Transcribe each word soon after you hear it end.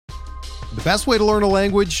The best way to learn a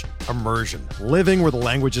language? Immersion. Living where the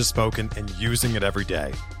language is spoken and using it every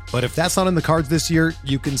day. But if that's not in the cards this year,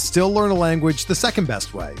 you can still learn a language the second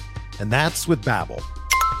best way, and that's with Babbel.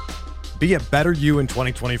 Be a better you in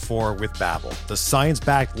 2024 with Babbel, the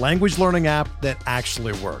science-backed language learning app that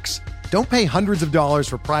actually works. Don't pay hundreds of dollars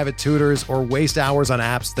for private tutors or waste hours on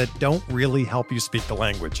apps that don't really help you speak the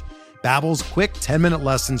language. Babbel's quick 10-minute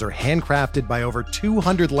lessons are handcrafted by over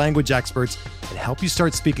 200 language experts and help you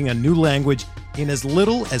start speaking a new language in as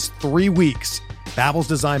little as 3 weeks. Babbel's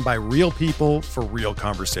designed by real people for real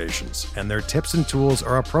conversations, and their tips and tools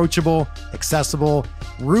are approachable, accessible,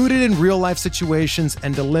 rooted in real-life situations,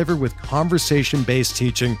 and delivered with conversation-based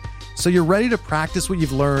teaching, so you're ready to practice what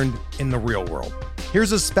you've learned in the real world.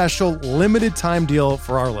 Here's a special limited-time deal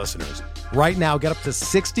for our listeners. Right now, get up to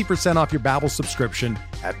 60% off your Babbel subscription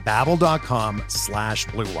at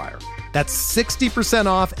babbel.com/Blue Wire. That's 60%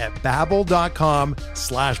 off at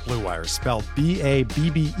babbel.com/Blue Wire, spelled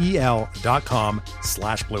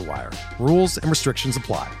BABBEL.com/Blue Wire. Rules and restrictions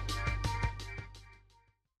apply.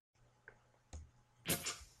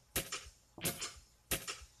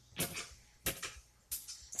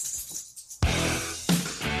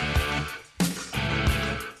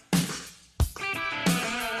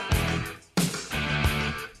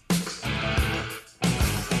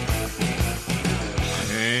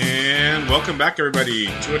 Welcome back, everybody,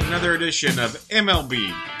 to another edition of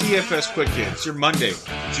MLB DFS Quick Hits, your Monday,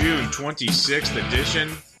 June 26th edition.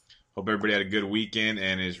 Hope everybody had a good weekend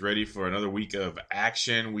and is ready for another week of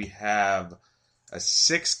action. We have a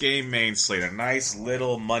 6-game main slate, a nice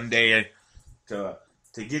little Monday to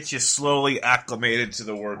get you slowly acclimated to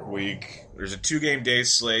the work week. There's a 2-game day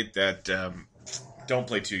slate that don't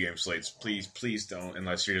play 2-game slates. Please don't,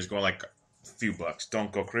 unless you're just going like a few bucks.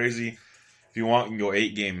 Don't go crazy. If you want, you can go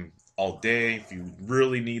 8-game all day if you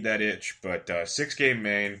really need that itch. But 6-game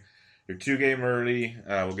main, your 2-game early.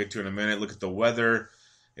 We'll get to in a minute. Look at the weather.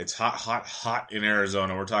 It's hot in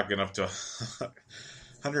Arizona. We're talking up to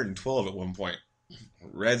 112 at one point.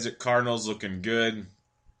 Reds at Cardinals looking good.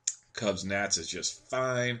 Cubs Nats is just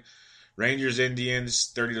fine. Rangers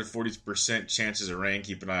Indians 30 to 40% chances of rain.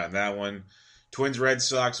 Keep an eye on that one. Twins Red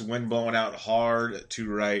Sox, wind blowing out hard to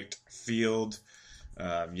right field.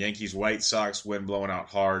 Yankees White Sox, wind blowing out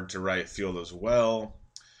hard to right field as well.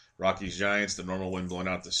 Rockies Giants, the normal wind blowing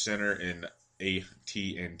out the center in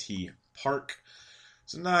AT&T Park.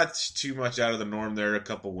 So not too much out of the norm there. A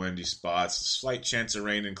couple windy spots. Slight chance of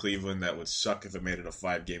rain in Cleveland. That would suck if it made it a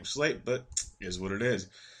 5-game slate, but is what it is.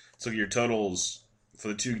 So your totals for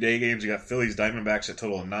the 2-day games, you got Phillies Diamondbacks at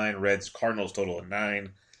total of 9, Reds Cardinals total of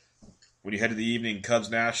 9. When you head to the evening,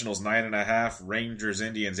 Cubs Nationals 9.5, Rangers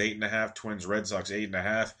Indians 8.5, Twins Red Sox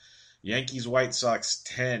 8.5, Yankees White Sox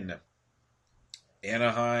 10,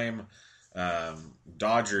 Anaheim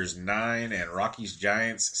Dodgers 9, and Rockies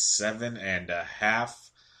Giants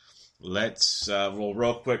 7.5. Let's roll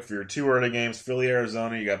real quick for your 2 early games. Philly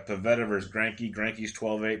Arizona, you got Pivetta versus Greinke. Greinke's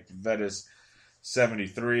 12.8, Pivetta's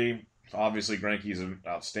 73. Obviously, Greinke's an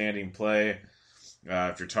outstanding play.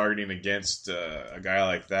 If you're targeting against a guy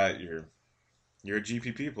like that, you're a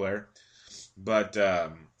GPP player. But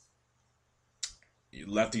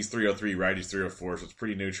lefties 303, righties 304, so it's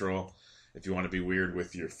pretty neutral if you want to be weird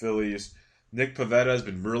with your Phillies. Nick Pivetta has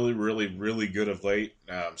been really, really, really good of late.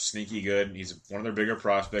 Sneaky good. He's one of their bigger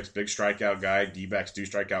prospects, big strikeout guy. D-backs do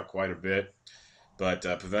strike out quite a bit. But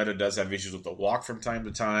Pivetta does have issues with the walk from time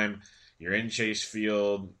to time. You're in Chase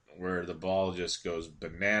Field, where the ball just goes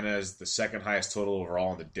bananas. The second highest total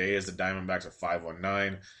overall in the day is the Diamondbacks at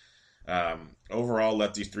 519. Overall,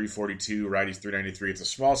 lefties 342, righties 393. It's a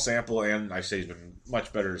small sample, and I say he's been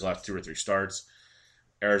much better his last 2 or 3 starts.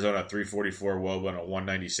 Arizona 344, Woba, and a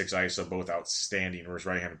 196 ISO, both outstanding versus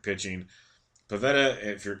right-handed pitching. Pivetta,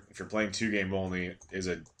 if you're playing 2-game only, is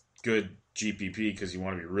a good GPP because you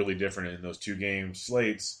want to be really different in those 2-game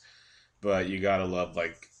slates. But you gotta love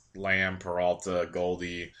like Lamb, Peralta,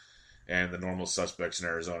 Goldie, and the normal suspects in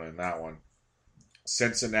Arizona in that one.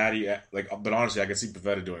 Cincinnati, but honestly, I can see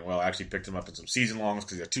Pivetta doing well. I actually picked him up in some season longs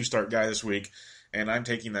because he's a 2-start guy this week, and I'm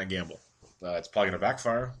taking that gamble. It's probably going to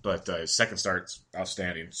backfire, but his second start's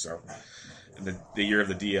outstanding. So, in the year of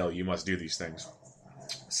the DL, you must do these things.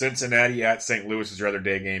 Cincinnati at St. Louis is your other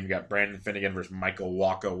day game. You got Brandon Finnegan versus Michael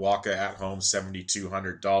Wacha. Wacha at home,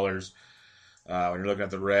 $7,200. When you're looking at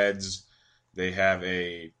the Reds, they have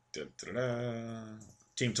a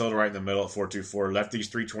team total right in the middle at 424. Lefties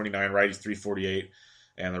 329, righties 348.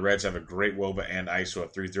 And the Reds have a great WOBA and ISO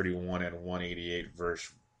at 331 and 188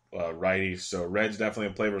 versus righties. So Reds definitely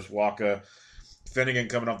a play versus Wacha. Finnegan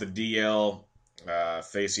coming off the DL,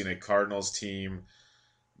 facing a Cardinals team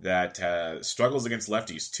that struggles against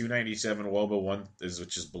lefties. 297 WOBA,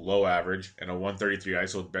 which is below average, and a 133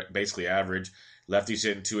 ISO, basically average. Lefties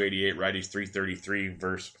hitting 288, righties 333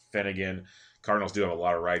 versus Finnegan. Cardinals do have a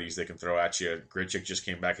lot of righties they can throw at you. Grichuk just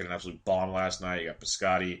came back in an absolute bomb last night. You got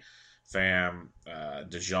Piscotty, Pham,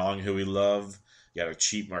 DeJong, who we love. You got a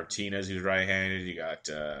cheap Martinez, who's right-handed. You got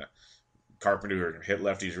Carpenter, who can hit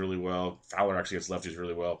lefties really well. Fowler actually hits lefties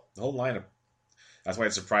really well. The whole lineup. That's why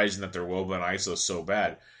it's surprising that their WOBA and ISO is so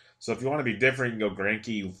bad. So if you want to be different, you can go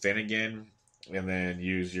Greinke, Finnegan, and then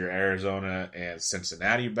use your Arizona and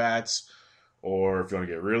Cincinnati bats. Or if you want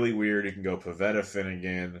to get really weird, you can go Pivetta,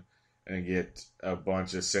 Finnegan, and get a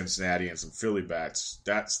bunch of Cincinnati and some Philly bats.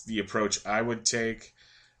 That's the approach I would take.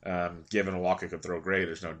 Given Walker could throw great,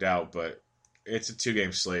 there's no doubt, but it's a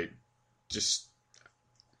 2-game slate. Just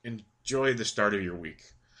enjoy the start of your week.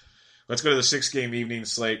 Let's go to the 6-game evening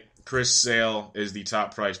slate. Chris Sale is the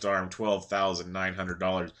top-priced arm,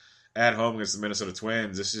 $12,900. At home against the Minnesota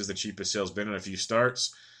Twins. This is the cheapest Sale's been in a few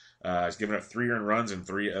starts. He's given up 3 earned runs in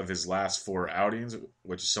 3 of his last 4 outings,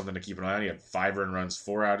 which is something to keep an eye on. He had 5 earned runs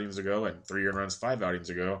 4 outings ago and 3 earned runs 5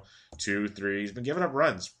 outings ago. 2, 3. He's been giving up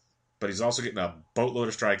runs, but he's also getting a boatload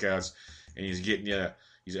of strikeouts, and he's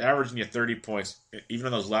averaging you 30 points. Even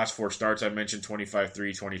in those last 4 starts I mentioned,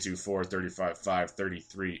 25-3, 22-4,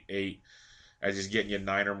 35-5, 33-8. As he's getting you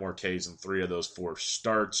 9 or more Ks in 3 of those 4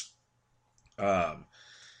 starts.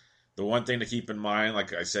 The one thing to keep in mind,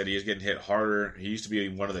 like I said, he is getting hit harder. He used to be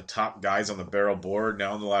one of the top guys on the barrel board.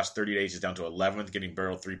 Now in the last 30 days, he's down to 11th, getting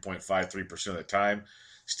barreled 3.53% of the time.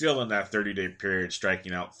 Still in that 30-day period,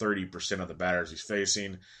 striking out 30% of the batters he's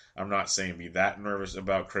facing. I'm not saying be that nervous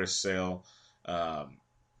about Chris Sale. A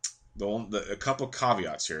couple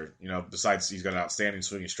caveats here. Besides he's got an outstanding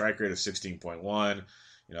swinging strike rate of 16.1.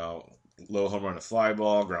 Low home run to fly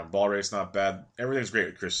ball, ground ball rate's not bad. Everything's great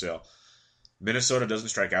with Chris Sale. Minnesota doesn't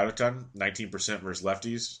strike out a ton, 19% versus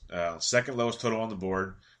lefties. Second lowest total on the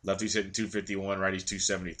board. Lefties hitting 251, righties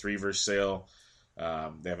 273 versus Sale.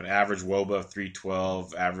 They have an average WOBA of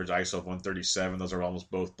 312, average ISO of 137. Those are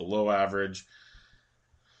almost both below average.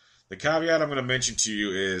 The caveat I'm going to mention to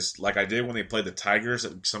you is, like I did when they played the Tigers,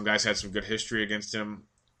 some guys had some good history against him.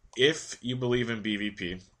 If you believe in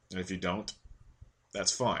BVP, and if you don't,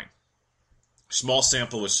 that's fine. Small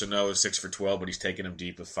sample with Sano, 6 for 12, but he's taking him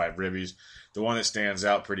deep with 5 ribbies. The one that stands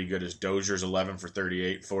out pretty good is Dozier's 11 for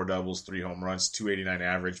 38, 4 doubles, 3 home runs, 289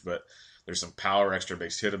 average, but there's some power, extra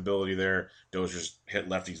base hit ability there. Dozier's hit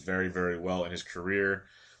lefties very, very well in his career.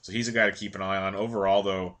 So he's a guy to keep an eye on. Overall,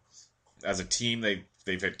 though, as a team, they've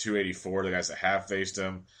hit 284, the guys that have faced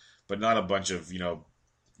him, but not a bunch of,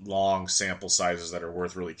 long sample sizes that are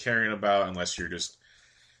worth really caring about unless you're just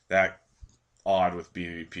that odd with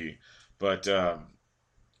BVP. But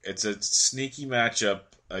it's a sneaky matchup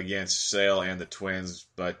against Sale and the Twins.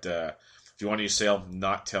 But if you want to use Sale,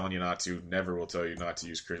 not telling you not to. Never will tell you not to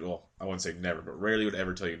use Chris. Well, I wouldn't say never, but rarely would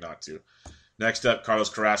ever tell you not to. Next up,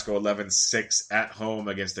 Carlos Carrasco, 11-6 at home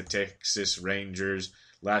against the Texas Rangers.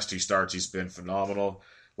 Last 2 starts, he's been phenomenal.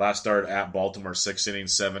 Last start at Baltimore, 6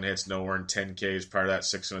 innings, 7 hits, no earned, 10 Ks. Prior to that,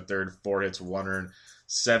 6 1/3, 4 hits, 1 earned,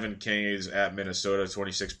 7 Ks at Minnesota,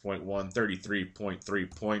 26.1,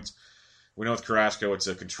 33.3 points. We know with Carrasco, it's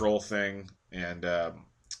a control thing, and the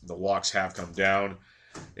walks have come down.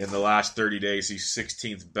 In the last 30 days, he's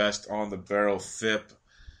 16th best on the barrel FIP,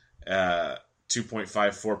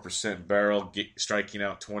 2.54% barrel, striking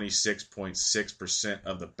out 26.6%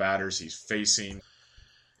 of the batters he's facing.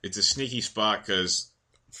 It's a sneaky spot because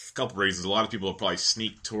a couple reasons. A lot of people will probably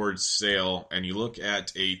sneak towards Sale, and you look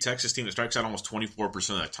at a Texas team that strikes out almost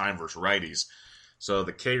 24% of the time versus righties. So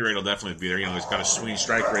the K rate will definitely be there. He's got a swing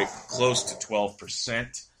strike rate close to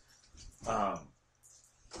 12%.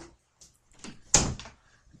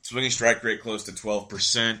 Swinging strike rate close to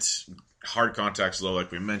 12%. Hard contact's low,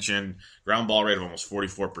 like we mentioned. Ground ball rate of almost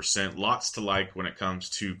 44%. Lots to like when it comes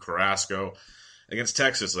to Carrasco. Against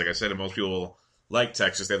Texas, like I said, and most people like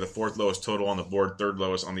Texas. They have the 4th lowest total on the board, 3rd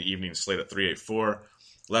lowest on the evening slate at 384.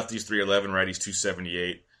 Lefties 311, righties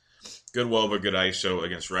 278. Good WOBA, good ISO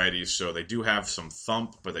against righties, so they do have some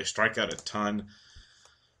thump, but they strike out a ton.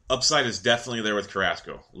 Upside is definitely there with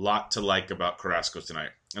Carrasco. A lot to like about Carrasco tonight.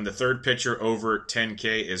 And the third pitcher over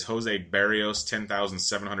 10K is Jose Barrios,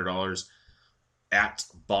 $10,700 at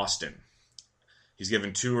Boston. He's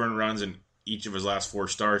given 2 earned runs in each of his last 4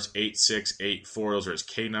 starts, 8-6, 8-4. Those are his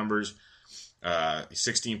K numbers.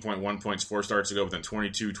 16.1 points 4 starts ago, but then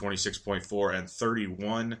 22, 26.4, and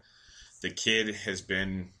 31. The kid has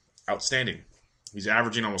been outstanding. He's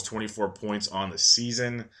averaging almost 24 points on the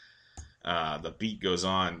season. The beat goes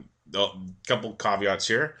on. A couple caveats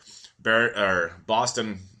here.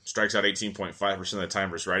 Boston strikes out 18.5% of the time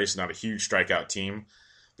versus righties, so not a huge strikeout team.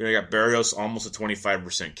 Then you got Berrios, almost a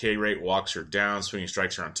 25% K rate. Walks are down, swinging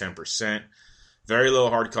strikes around 10%. Very low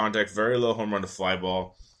hard contact, very low home run to fly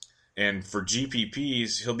ball. And for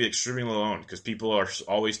GPPs, he'll be extremely low owned because people are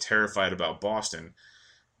always terrified about Boston.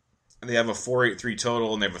 And they have a 4.83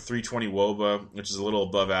 total, and they have a 320 WOBA, which is a little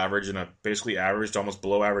above average, and a basically average to almost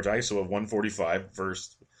below average ISO of 145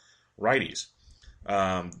 versus righties.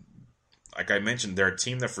 Like I mentioned, they're a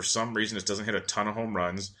team that for some reason just doesn't hit a ton of home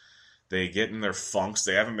runs. They get in their funks.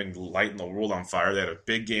 They haven't been lighting the world on fire. They had a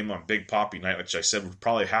big game on Big Poppy night, which I said would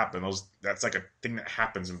probably happen. That's like a thing that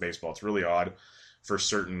happens in baseball. It's really odd for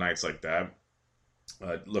certain nights like that.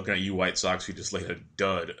 Looking at you White Sox, who just laid a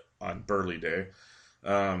dud on Burley Day.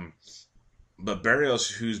 But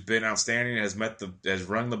Berrios, who's been outstanding, has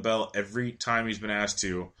rung the bell every time he's been asked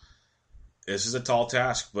to. This is a tall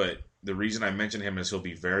task, but the reason I mention him is he'll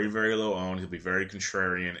be very, very low owned. He'll be very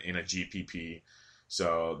contrarian in a GPP.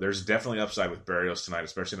 So there's definitely upside with Berrios tonight,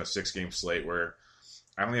 especially in a 6-game slate where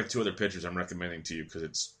I only have 2 other pitchers I'm recommending to you because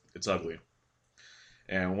it's ugly.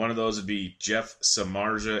 And one of those would be Jeff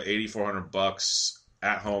Samardzija, $8,400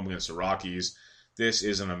 at home against the Rockies. This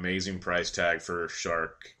is an amazing price tag for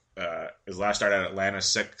Shark. His last start at Atlanta,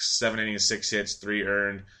 7 innings, 6 hits, 3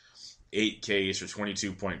 earned, 8 Ks for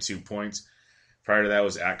 22.2 points. Prior to that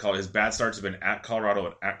was at Colorado. His bad starts have been at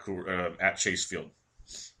Colorado and at Chase Field.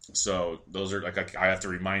 So those are like I have to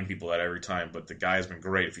remind people that every time. But the guy has been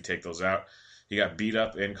great if you take those out. He got beat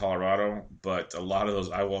up in Colorado, but a lot of those,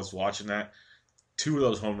 I was watching that. 2 of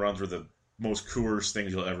those home runs were the most Coors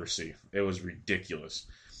things you'll ever see. It was ridiculous.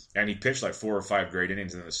 And he pitched like 4 or 5 great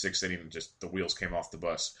innings, and in the 6th inning, just the wheels came off the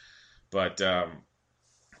bus. But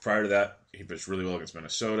prior to that, he pitched really well against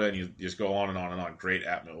Minnesota, and you just go on and on and on. Great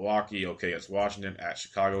at Milwaukee, okay against Washington, at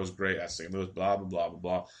Chicago was great, at St. Louis, blah, blah, blah, blah,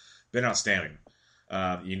 blah. Been outstanding.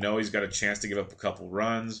 He's got a chance to give up a couple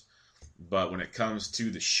runs, but when it comes to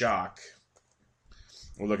the shock,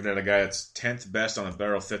 we're looking at a guy that's 10th best on the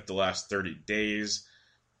barrel, 5th the last 30 days,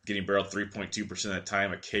 getting barreled 3.2% of the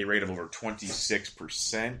time, a K rate of over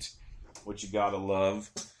 26%, which you gotta love.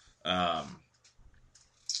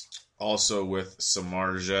 Also with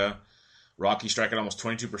Samardzija, Rocky strike at almost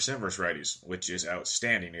 22% versus righties, which is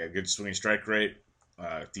outstanding. He got a good swinging strike rate,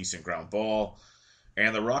 decent ground ball.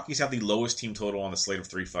 And the Rockies have the lowest team total on the slate of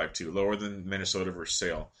 352, lower than Minnesota versus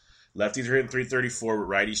Sale. Lefties are hitting 334, but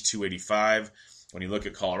righties 285. When you look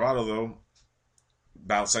at Colorado, though,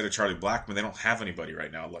 outside of Charlie Blackmon, they don't have anybody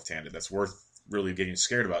right now left-handed that's worth really getting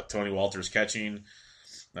scared about. Tony Walters catching,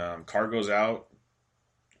 Cargo's out,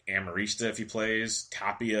 Amarista if he plays,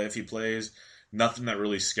 Tapia if he plays. Nothing that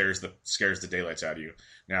really scares the daylights out of you.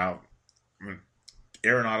 Now,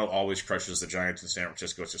 Arenado always crushes the Giants in San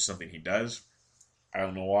Francisco. It's just something he does. I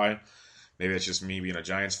don't know why. Maybe it's just me being a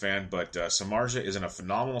Giants fan, but Samardzija is in a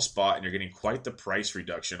phenomenal spot, and you're getting quite the price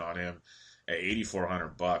reduction on him at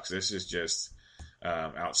 $8,400. This is just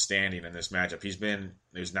outstanding in this matchup. He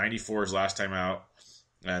was 94 his last time out,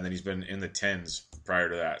 and then he's been in the 10s prior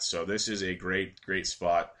to that. So this is a great, great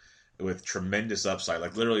spot with tremendous upside.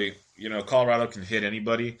 Like literally, Colorado can hit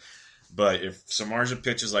anybody, but if Samardzija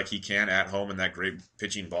pitches like he can at home in that great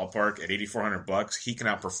pitching ballpark at $8,400, he can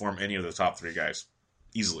outperform any of the top 3 guys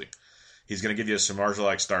easily. He's going to give you a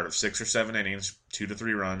Samardzija-like start of 6 or 7 innings, 2 to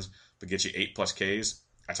 3 runs, but get you 8+ Ks.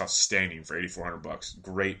 That's outstanding for $8,400.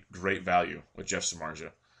 Great, great value with Jeff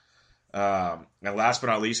Samardzija. And last but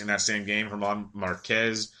not least, in that same game, German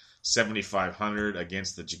Marquez, $7,500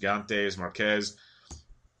 against the Gigantes. Marquez,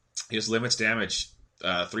 he just limits damage.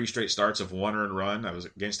 3 straight starts of 1 earned run. I was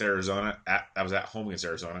against Arizona. I was at home against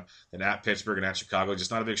Arizona. Then at Pittsburgh and at Chicago.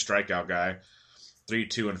 Just not a big strikeout guy. 3,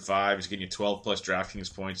 2, and 5. He's getting you 12+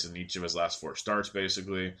 DraftKings points in each of his last 4 starts,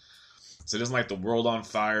 basically. So he doesn't like the world on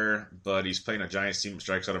fire, but he's playing a Giants team that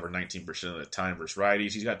strikes out over 19% of the time versus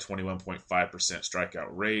righties. He's got 21.5% strikeout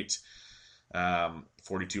rate,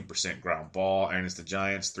 42% ground ball, and it's the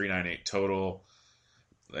Giants, 398 total.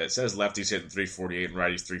 It says lefties hitting 348 and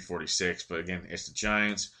righties 346, but again, it's the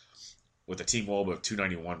Giants with a team WOBA of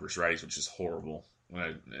 291 versus righties, which is horrible.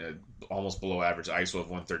 Almost below average ISO of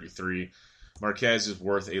 133. Marquez is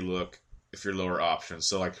worth a look if you're lower options.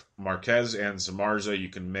 So like Marquez and Samardzija, you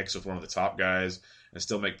can mix with one of the top guys and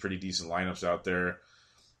still make pretty decent lineups out there.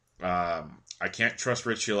 I can't trust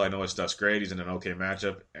Rich Hill. I know his stuff's great. He's in an okay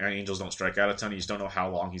matchup. And Angels don't strike out a ton. You just don't know how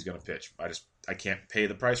long he's going to pitch. I can't pay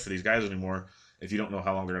the price for these guys anymore if you don't know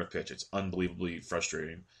how long they're going to pitch. It's unbelievably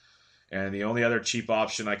frustrating. And the only other cheap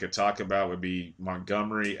option I could talk about would be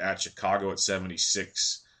Montgomery at Chicago at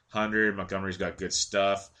 $7,600. Montgomery's got good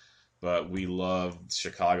stuff, but we love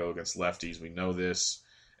Chicago against lefties. We know this.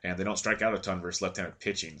 and they don't strike out a ton versus left-handed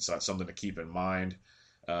pitching, so that's something to keep in mind.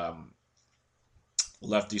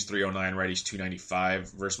 Lefties 309, righties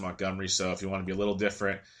 295 versus Montgomery, so if you want to be a little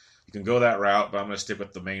different, you can go that route, but I'm going to stick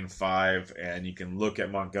with the main 5, and you can look at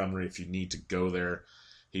Montgomery if you need to go there.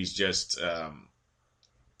 He's just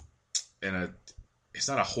it's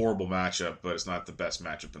not a horrible matchup, but it's not the best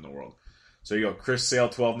matchup in the world. So you go Chris Sale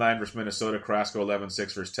 12-9 versus Minnesota, Carrasco 11-6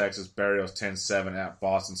 versus Texas, Berrios 10-7 at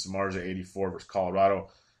Boston, Samardzija 84 versus Colorado,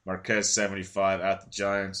 Marquez 75 at the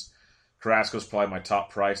Giants. Carrasco's probably my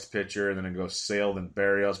top priced pitcher, and then it goes Sale then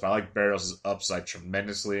Berrios. But I like Berrios' upside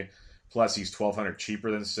tremendously. Plus, he's $1,200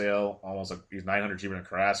 cheaper than Sale, almost like he's $900 cheaper than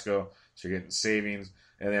Carrasco, so you're getting savings.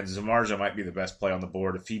 And then Samardzija might be the best play on the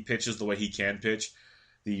board. If he pitches the way he can pitch,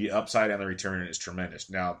 the upside and the return is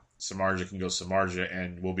tremendous. Now, Samardzija can go Samardzija,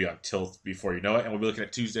 and we'll be on tilt before you know it, and we'll be looking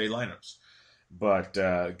at Tuesday lineups. But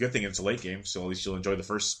good thing it's a late game, so at least you'll enjoy the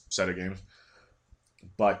first set of games.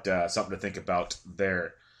 But something to think about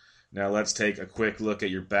there. Now let's take a quick look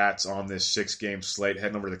at your bats on this 6-game slate.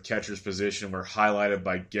 Heading over to the catcher's position, we're highlighted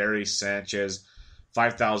by Gary Sanchez,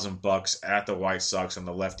 $5,000 at the White Sox on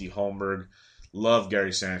the lefty Holmberg. Love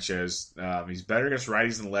Gary Sanchez. He's better against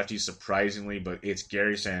righties than lefties, surprisingly, but it's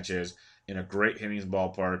Gary Sanchez in a great hitting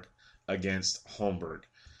ballpark against Holmberg.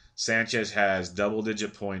 Sanchez has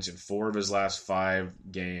double-digit points in 4 of his last 5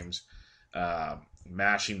 games,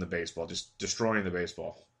 mashing the baseball, just destroying the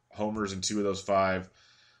baseball. Homers in 2 of those 5.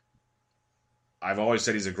 I've always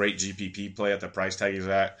said he's a great GPP play at the price tag he's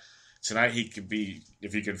at. Tonight he could be,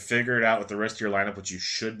 if you can figure it out with the rest of your lineup, which you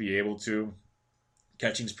should be able to.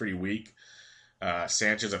 Catching's pretty weak.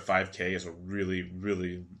 Sanchez at 5K is a really,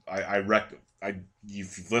 really, if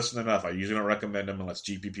you've listened enough, I usually don't recommend him unless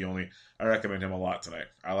GPP only. I recommend him a lot tonight.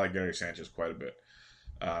 I like Gary Sanchez quite a bit.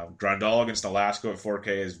 Grandal against Alaska at 4K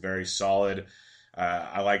is very solid.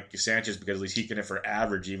 I like Sanchez because at least he can hit for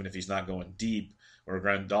average even if he's not going deep, where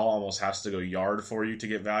Grandal almost has to go yard for you to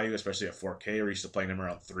get value, especially at 4K. We're used to playing him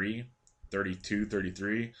around 32,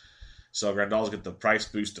 33. So Grandal's got the price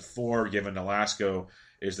boost to 4, given Alaska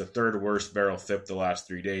is the 3rd worst barrel FIP the last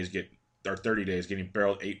 30 days, getting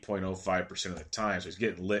barreled 8.05% of the time. So he's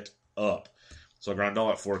getting lit up. So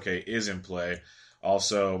Grandal at 4K is in play.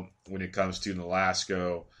 Also, when it comes to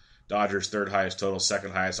Nolasco, Dodgers 3rd highest total,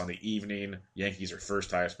 2nd highest on the evening. Yankees are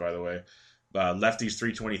 1st highest, by the way. Lefties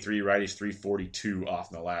 323, righties 342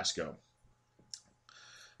 off Nolasco.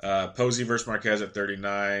 Posey versus Marquez at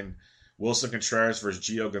 39. Wilson Contreras versus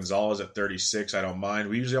Gio Gonzalez at 36. I don't mind.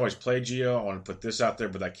 We usually always play Gio. I want to put this out there,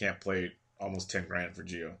 but I can't play almost $10,000 for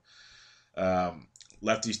Gio.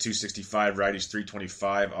 Lefties 265, righties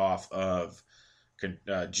 325 off of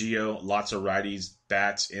Gio. Lots of righties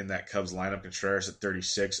bats in that Cubs lineup. Contreras at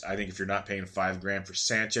 36. I think if you're not paying $5,000 for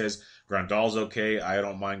Sanchez, Grandal's okay. I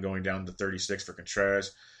don't mind going down to 36 for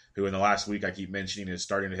Contreras, who in the last week I keep mentioning is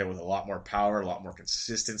starting to hit with a lot more power, a lot more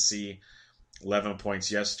consistency. 11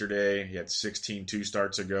 points yesterday. He had 16 2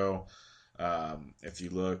 starts ago. If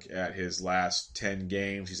you look at his last 10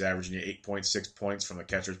 games, he's averaging 8.6 points from the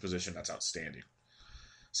catcher's position. That's outstanding.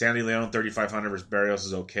 Sandy Leon, 3,500 versus Berrios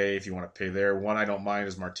is okay if you want to pay there. One I don't mind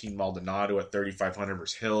is Martin Maldonado at 3,500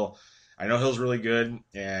 versus Hill. I know Hill's really good,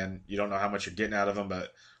 and you don't know how much you're getting out of him,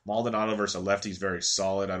 but Maldonado versus a lefty is very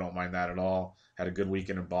solid. I don't mind that at all. Had a good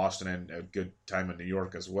weekend in Boston and a good time in New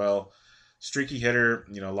York as well. Streaky hitter,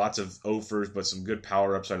 lots of offers, but some good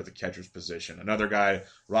power upside at the catcher's position. Another guy,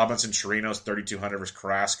 Robinson Chirinos, 3,200 versus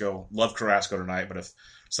Carrasco. Love Carrasco tonight, but if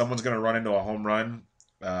someone's going to run into a home run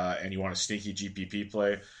and you want a sneaky GPP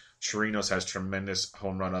play, Chirinos has tremendous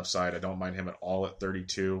home run upside. I don't mind him at all at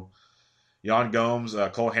 32. Yan Gomes,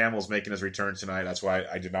 Cole Hamels making his return tonight. That's why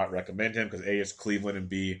I did not recommend him, because A, it's Cleveland, and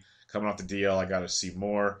B, coming off the DL, I got to see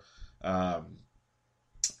more.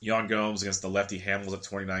 Yan Gomes against the lefty Hamels at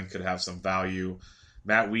 29 could have some value.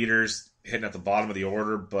 Matt Wieters hitting at the bottom of the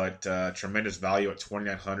order, but tremendous value at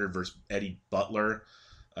 2,900 versus Eddie Butler.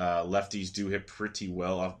 Lefties do hit pretty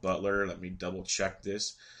well off Butler. Let me double check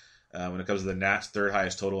this. When it comes to the Nats, 3rd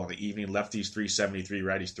highest total on the evening. Lefties 373,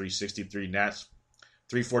 righties 363. Nats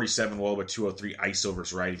 347 Woba, 203 ISO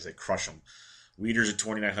versus righties. They crush them. Wieters at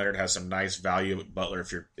 2,900 has some nice value at Butler.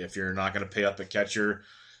 If you're not going to pay up a catcher,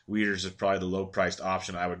 Wieters is probably the low-priced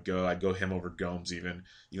option I would go. I'd go him over Gomes even.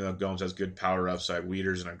 Gomes has good power upside.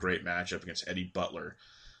 Wieters in a great matchup against Eddie Butler.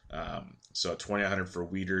 So 2,900 for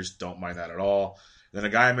Wieters. Don't mind that at all. Then a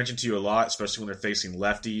guy I mentioned to you a lot, especially when they're facing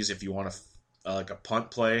lefties, if you want like a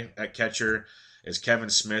punt play at catcher, is Kevin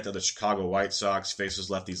Smith of the Chicago White Sox. Faces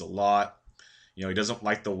lefties a lot. He doesn't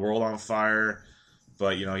light the world on fire,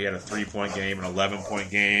 but, he had a 3-point game, an 11-point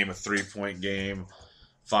game, a 3-point game,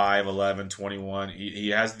 5, 11, 21.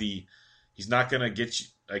 He's not going to get you,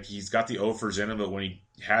 like he's got the offers in him, but when he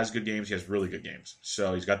has good games, he has really good games.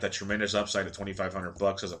 So he's got that tremendous upside at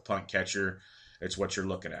 $2,500 as a punt catcher. It's what you're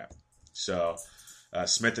looking at. So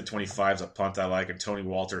Smith at 25 is a punt I like, and Tony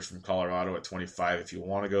Walters from Colorado at 25 if you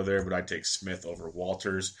want to go there, but I'd take Smith over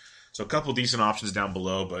Walters. So a couple decent options down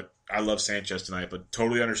below, but I love Sanchez tonight, but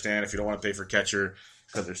totally understand if you don't want to pay for catcher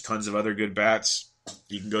because there's tons of other good bats.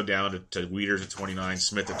 You can go down to Wieters at 29,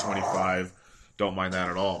 Smith at 25. Don't mind that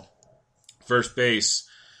at all. First base,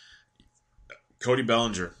 Cody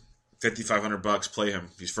Bellinger, $5,500. Play him.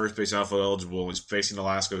 He's first base outfield eligible. He's facing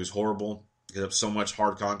Alaska, who's horrible. He gives up so much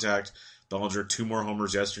hard contact. Bellinger, 2 more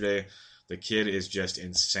homers yesterday. The kid is just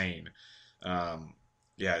insane.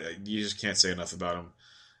 You just can't say enough about him.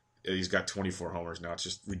 He's got 24 homers now. It's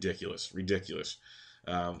just ridiculous.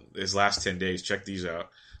 His last 10 days, check these out.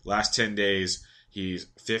 Last 10 days, he's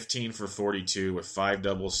 15 for 42 with 5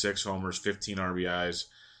 doubles, 6 homers, 15 RBIs,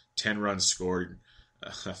 10 runs scored,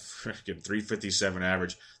 freaking 357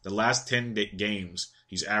 average. The last 10 games,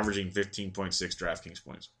 he's averaging 15.6 DraftKings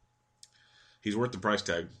points. He's worth the price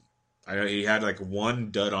tag. I know he had like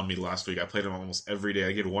 1 dud on me last week. I played him almost every day.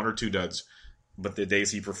 I get 1 or 2 duds. But the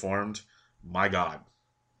days he performed, my God,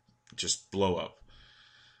 just blow up.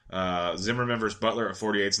 Zimmerman versus Butler at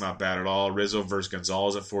 48 is not bad at all. Rizzo versus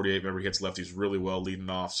Gonzalez at 48. Remember, he hits lefties really well leading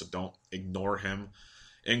off, so don't ignore him.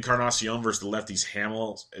 Encarnacion versus the lefties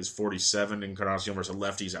Hamill is 47. Encarnacion versus the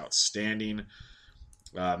lefties outstanding.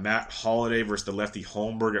 Matt Holliday versus the lefty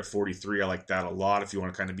Holmberg at 43. I like that a lot if you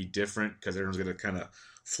want to kind of be different because everyone's going to kind of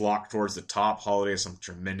flock towards the top. Holliday has some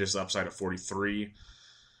tremendous upside at 43.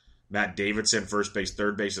 Matt Davidson, first base,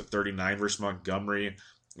 third base at 39 versus Montgomery.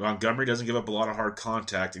 Montgomery doesn't give up a lot of hard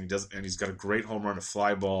contact, and he's got a great home run to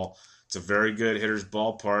fly ball. It's a very good hitter's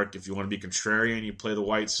ballpark. If you want to be contrarian, you play the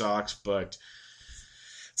White Sox, but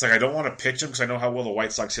it's like I don't want to pitch him because I know how well the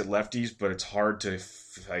White Sox hit lefties, but it's hard to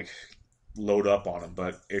load up on him.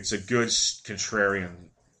 But it's a good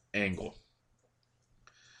contrarian angle.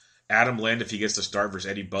 Adam Lind, if he gets to start versus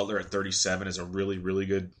Eddie Butler at 37, is a really, really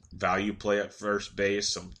good value play at first base.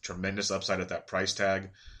 Some tremendous upside at that price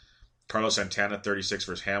tag. Carlos Santana, 36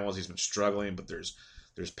 versus Hamels. He's been struggling, but there's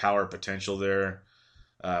power potential there.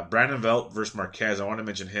 Brandon Velt versus Marquez. I want to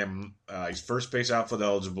mention him. He's first base outfield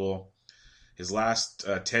eligible. His last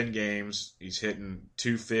 10 games, he's hitting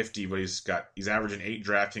 250, but he's averaging 8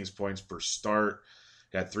 DraftKings points per start.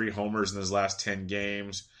 He had 3 homers in his last 10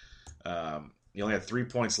 games. He only had 3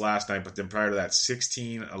 points last night, but then prior to that,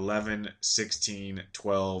 16, 11, 16,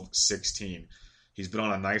 12, 16. He's been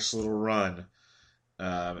on a nice little run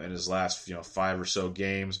in his last 5 or so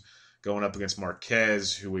games, going up against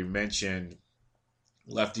Marquez, who we mentioned,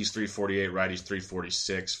 lefties 348, righties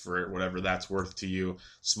 346 for whatever that's worth to you.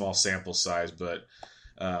 Small sample size, but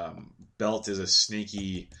Belt is a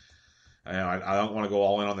sneaky. I don't want to go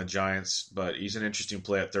all in on the Giants, but he's an interesting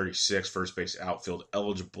play at 36, first base outfield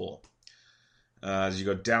eligible. As you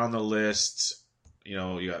go down the list,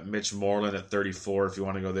 you got Mitch Moreland at 34 if you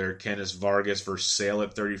want to go there. Kenneth Vargas versus Sale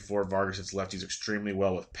at 34. Vargas hits lefties extremely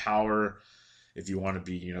well with power. If you want to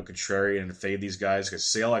be, contrarian and fade these guys, because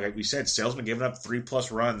Sale, like we said, Sale's been giving up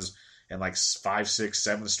 3+ runs in like 5, 6,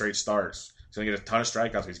 7 straight starts. He's going to get a ton of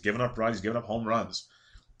strikeouts. He's giving up runs. He's giving up home runs.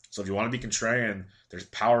 So if you want to be contrarian, there's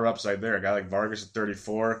power upside there. A guy like Vargas at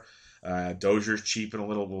 34. Dozier's cheaping a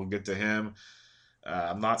little. We'll get to him.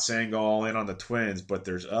 I'm not saying go all in on the Twins, but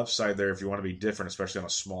there's upside there if you want to be different, especially on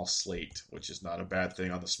a small slate, which is not a bad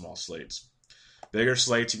thing on the small slates. Bigger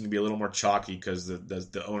slates, you can be a little more chalky because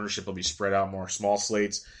the ownership will be spread out more. Small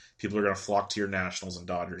slates, people are going to flock to your Nationals and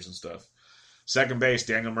Dodgers and stuff. Second base,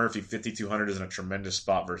 Daniel Murphy, 5,200 is in a tremendous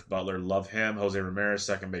spot versus Butler. Love him. Jose Ramirez,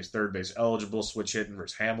 second base, third base eligible. Switch hitting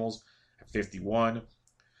versus Hamels at 51.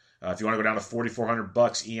 If you want to go down to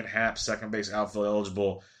 $4,400, Ian Happ, second base outfield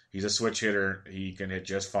eligible. He's a switch hitter. He can hit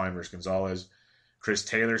just fine versus Gonzalez. Chris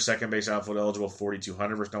Taylor, second base outfield eligible,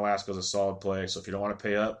 4,200 versus Nolasco is a solid play. So if you don't want to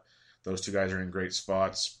pay up, those two guys are in great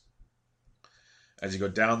spots. As you go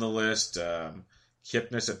down the list,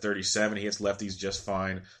 Kipnis at 37. He hits lefties just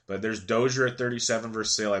fine. But there's Dozier at 37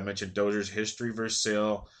 versus Sale. I mentioned Dozier's history versus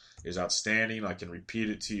Sale is outstanding. I can repeat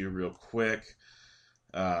it to you real quick.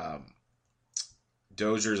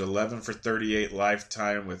 Dozier's 11 for 38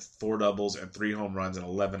 lifetime with 4 doubles and 3 home runs and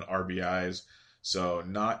 11 RBIs. So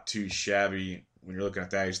not too shabby when you're looking at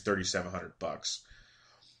that. He's $3,700.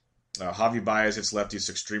 Javi Baez hits lefties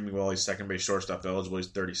extremely well. He's second base shortstop eligible. He's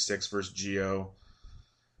 36 versus Gio.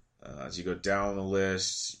 As you go down the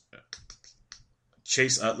list,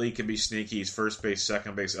 Chase Utley can be sneaky. He's first base,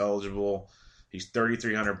 second base eligible. He's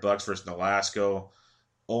 $3,300 versus Nolasco.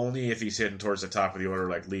 Only if he's hitting towards the top of the order,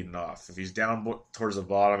 like leading off. If he's down towards the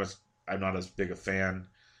bottom, I'm not as big a fan.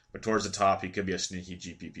 But towards the top, he could be a sneaky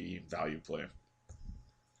GPP value play.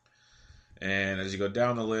 And as you go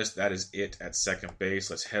down the list, that is it at second base.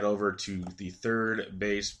 Let's head over to the third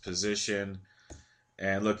base position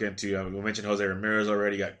and look into, we mentioned Jose Ramirez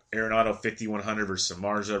already. Got Arenado 5,100 versus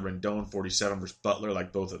Samardzija. Rendon 47 versus Butler,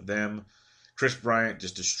 like both of them. Chris Bryant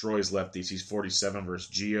just destroys lefties. He's 47 versus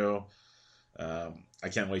Gio. I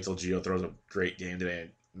can't wait till Gio throws a great game today.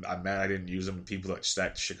 I'm mad I didn't use him. People that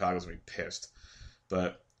stacked Chicago's going to be pissed.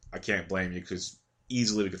 But I can't blame you because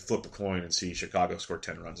easily we could flip a coin and see Chicago score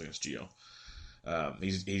 10 runs against Gio.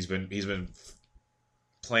 He's been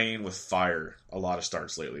playing with fire a lot of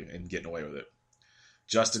starts lately and getting away with it.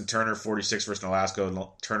 Justin Turner, 46 versus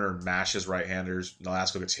Nolasco. Turner mashes right-handers.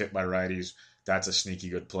 Nolasco gets hit by righties. That's a sneaky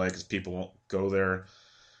good play because people won't go there.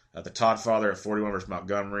 The Todd Father at 41 versus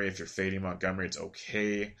Montgomery. If you're fading Montgomery, it's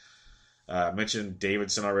okay. I mentioned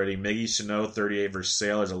Davidson already. Miggy Sano, 38 versus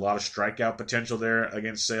Sale. There's a lot of strikeout potential there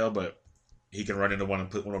against Sale, but he can run into one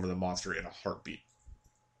and put one over the monster in a heartbeat.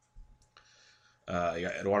 You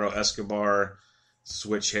got Eduardo Escobar,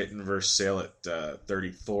 switch hitting versus Sale at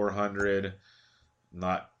 3,400.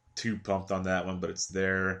 Not too pumped on that one, but it's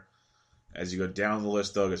there. As you go down the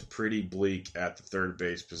list, though, it's pretty bleak at the third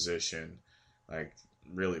base position. Like,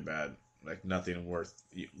 really bad. Like, nothing worth.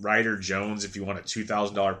 Ryder Jones, if you want a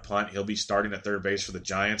 $2,000 punt, he'll be starting at third base for the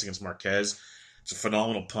Giants against Marquez. It's a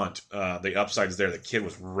phenomenal punt. The upside's there. The kid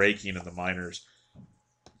was raking in the minors.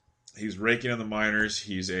 He's raking in the minors.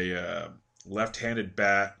 He's a left-handed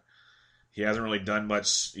bat. He hasn't really done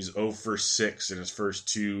much. He's 0 for 6 in his first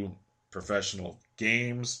 2 professional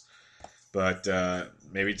games. But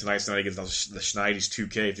maybe tonight's night he gets the Schneid's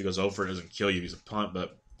 2K. If he goes 0 for it, it doesn't kill you. He's a punt,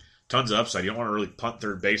 but tons of upside. You don't want to really punt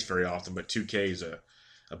third base very often, but 2K is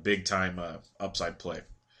a big-time upside play.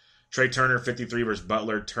 Trey Turner, 53 versus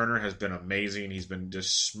Butler. Turner has been amazing. He's been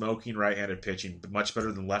just smoking right-handed pitching, but much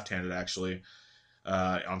better than left-handed, actually.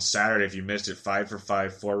 On Saturday, if you missed it, 5 for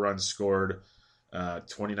 5, 4 runs scored,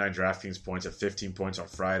 29 DraftKings points at 15 points on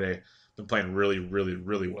Friday. Been playing really, really,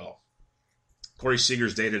 really well. Corey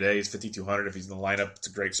Seager's day-to-day is 5,200. If he's in the lineup, it's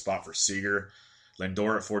a great spot for Seager.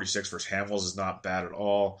 Lindor at 46 versus Hamels is not bad at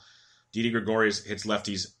all. Didi Gregorius hits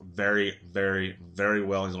lefties very, very, very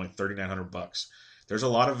well. He's only $3,900. There's a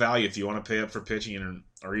lot of value if you want to pay up for pitching,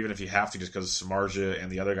 or even if you have to just because Samardzija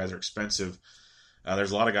and the other guys are expensive.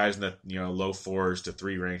 There's a lot of guys in the low 4s to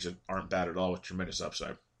 3 range that aren't bad at all with tremendous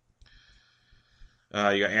upside.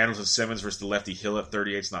 You got Anderson Simmons versus the lefty Hill at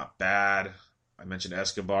 38. It's not bad. I mentioned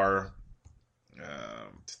Escobar.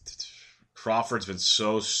 Crawford's been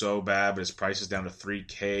so bad, but his price is down to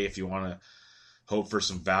 $3K if you want to hope for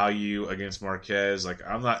some value against Marquez.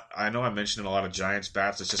 I know I mentioned a lot of Giants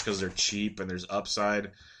bats. It's just because they're cheap and there's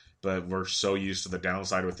upside, but we're so used to the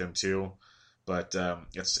downside with them too. But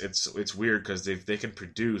it's weird because they can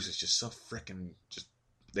produce. It's just so freaking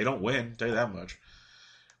they don't win. I'll tell you that much.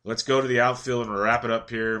 Let's go to the outfield and wrap it up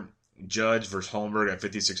here. Judge versus Holmberg at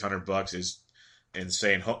 $5,600 is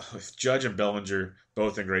insane. Judge and Bellinger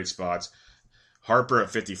both in great spots. Harper at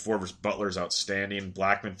 54 versus Butler is outstanding.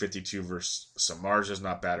 Blackman 52 versus Samardzija is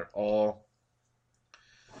not bad at all.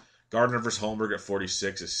 Gardner versus Holmberg at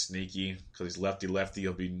 46 is sneaky because he's lefty.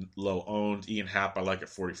 He'll be low owned. Ian Happ I like at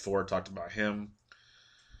 44. Talked about him.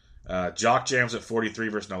 Jock Jams at 43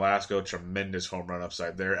 versus Nolasco. Tremendous home run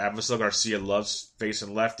upside there. Avisail Garcia loves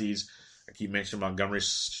facing lefties. I keep mentioning Montgomery's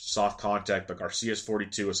soft contact, but Garcia's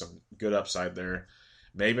 42 with some good upside there.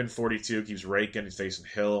 Maven 42 keeps raking. He's facing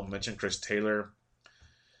Hill. Mentioned Chris Taylor.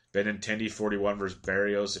 Benintendi 41 versus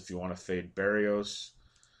Barrios if you want to fade Barrios.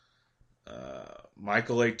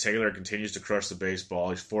 Michael A. Taylor continues to crush the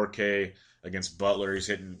baseball. He's 4K against Butler. He's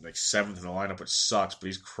hitting like 7th in the lineup, which sucks, but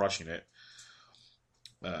he's crushing it.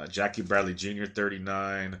 Jackie Bradley Jr.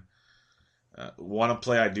 39. Want to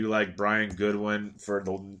play? I do like Brian Goodwin for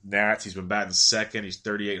the Nats. He's been batting second. He's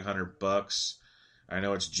 $3,800. I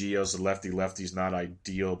know it's Gio, so lefty's not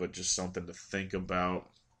ideal, but just something to think about.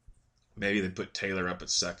 Maybe they put Taylor up at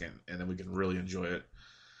second, and then we can really enjoy it.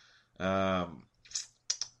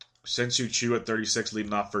 Sensu Chu at 36,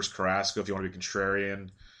 leading off versus Carrasco if you want to be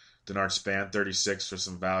contrarian. Denard Span 36 for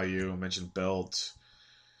some value. I mentioned Belt.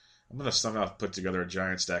 I'm going to somehow put together a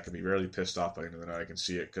giant stack and be really pissed off by the end of the night. I can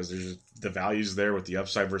see it because there's the values there with the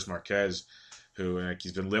upside versus Marquez, who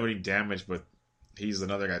he's been limiting damage, but he's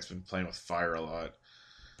another guy that's been playing with fire a lot.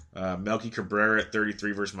 Melky Cabrera at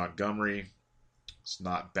 33 versus Montgomery. It's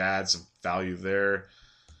not bad. Some value there.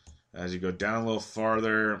 As you go down a little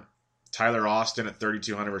farther, Tyler Austin at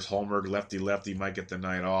 3,200 versus Holmberg. Lefty might get the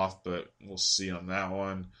night off, but we'll see on that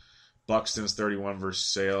one. Buxton's 31 versus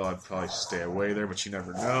Sale. I'd probably stay away there, but you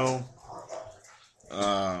never know.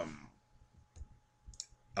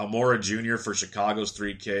 Almora Jr. for Chicago's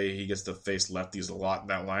 3K. He gets to face lefties a lot in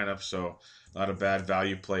that lineup, so not a bad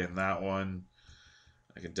value play in that one.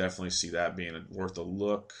 I could definitely see that being worth a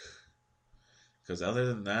look. Because other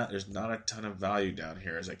than that, there's not a ton of value down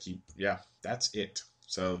here. That's it.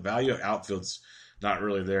 So value of outfield's not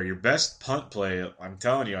really there. Your best punt play, I'm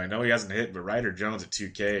telling you, I know he hasn't hit, but Ryder Jones at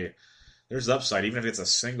 2K, there's upside. Even if it's a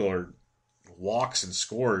single or walks and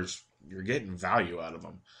scores, you're getting value out of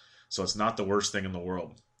him. So it's not the worst thing in the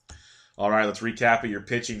world. All right, let's recap it. Your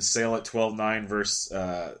pitching: Sale at 12-9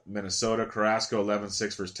 versus Minnesota. Carrasco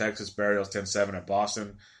 11-6 versus Texas. Berrios 10-7 at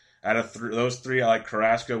Boston. Out of those three, I like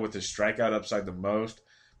Carrasco with his strikeout upside the most.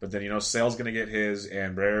 But then, Sale's going to get his,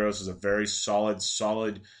 and Berrios is a very solid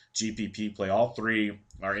GPP play. All three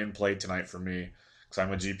are in play tonight for me because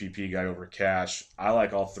I'm a GPP guy over cash. I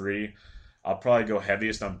like all three. I'll probably go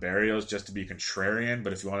heaviest on Berrios just to be contrarian,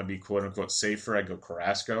 but if you want to be quote-unquote safer, I'd go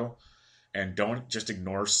Carrasco. And don't just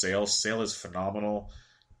ignore Sale. Sale is phenomenal.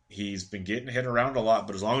 He's been getting hit around a lot,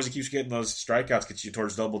 but as long as he keeps getting those strikeouts, gets you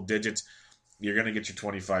towards double digits, you're going to get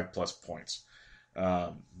your 25-plus points.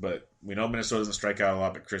 But we know Minnesota doesn't strike out a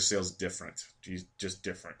lot, but Chris Sale's different. He's just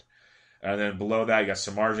different. And then below that, you got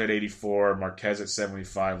Samardzija at 84, Marquez at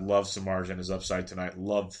 75. Love Samardzija and his upside tonight.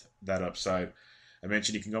 Love that upside. I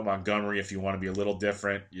mentioned you can go Montgomery if you want to be a little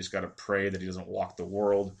different. You just got to pray that he doesn't walk the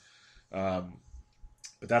world.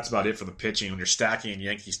 But that's about it for the pitching. When you're stacking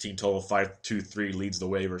Yankees team total 5-2-3 leads the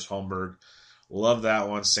way versus Holmberg. Love that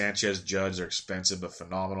one. Sanchez, Judge are expensive but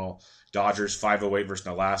phenomenal. Dodgers 508 versus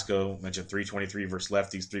Nolasco. Mentioned 323 versus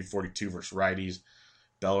lefties, 342 versus righties.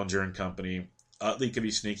 Bellinger and company. Utley could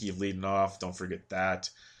be sneaky if leading off. Don't forget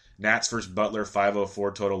that. Nats versus Butler,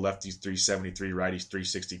 504 total. Lefties 373, righties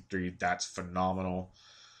 363. That's phenomenal.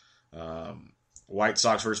 White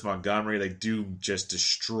Sox versus Montgomery. They do just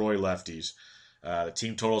destroy lefties. The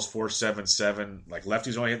team total is 477. Like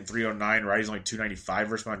lefties only hitting 309, righties only 295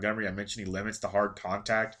 versus Montgomery. I mentioned he limits the hard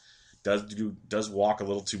contact. Does walk a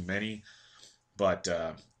little too many, but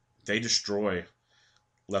they destroy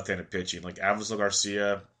left-handed pitching. Like Avislo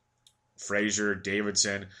Garcia, Frazier,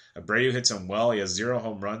 Davidson. Abreu hits him well. He has 0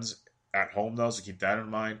 home runs at home, though, so keep that in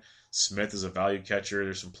mind. Smith is a value catcher.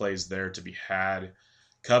 There's some plays there to be had.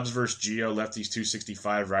 Cubs versus Gio. Lefties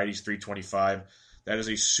 265, righties 325. That is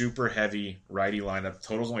a super heavy righty lineup.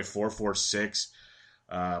 Total's only 446.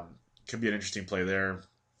 Could be an interesting play there.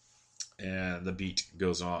 And the beat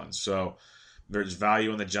goes on. So there's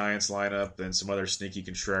value in the Giants lineup and some other sneaky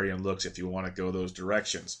contrarian looks if you want to go those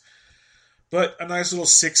directions. But a nice little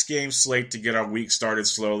 6-game slate to get our week started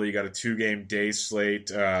slowly. You got a 2-game day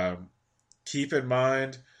slate. Keep in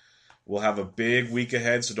mind, we'll have a big week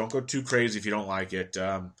ahead, so don't go too crazy if you don't like it.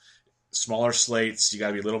 Smaller slates, you got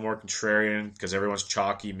to be a little more contrarian because everyone's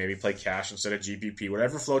chalky. Maybe play cash instead of GPP.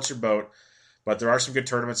 Whatever floats your boat. But there are some good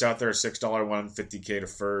tournaments out there. A $6 one, $50K to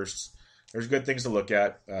first. There's good things to look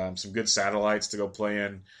at. Some good satellites to go play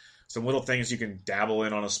in. Some little things you can dabble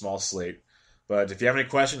in on a small slate. But if you have any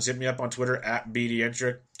questions, hit me up on Twitter at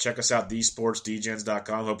BDentric. Check us out,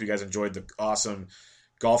 thesportsdgens.com. Hope you guys enjoyed the awesome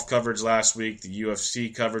golf coverage last week. The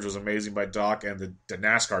UFC coverage was amazing by Doc, and the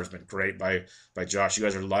NASCAR has been great by Josh. You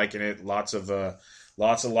guys are liking it. Lots of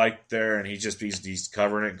like there, and he's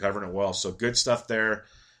covering it well. So good stuff there.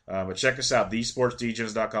 But check us out,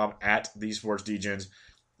 thesportsdgens.com, at thesportsdgens.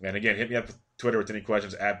 And again, hit me up on Twitter with any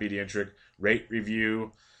questions at BDentric. Rate,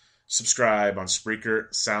 review, subscribe on Spreaker,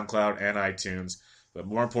 SoundCloud, and iTunes. But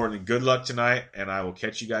more importantly, good luck tonight, and I will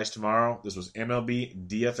catch you guys tomorrow. This was MLB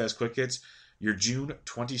DFS Quick Hits, your June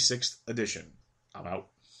 26th edition. I'm out.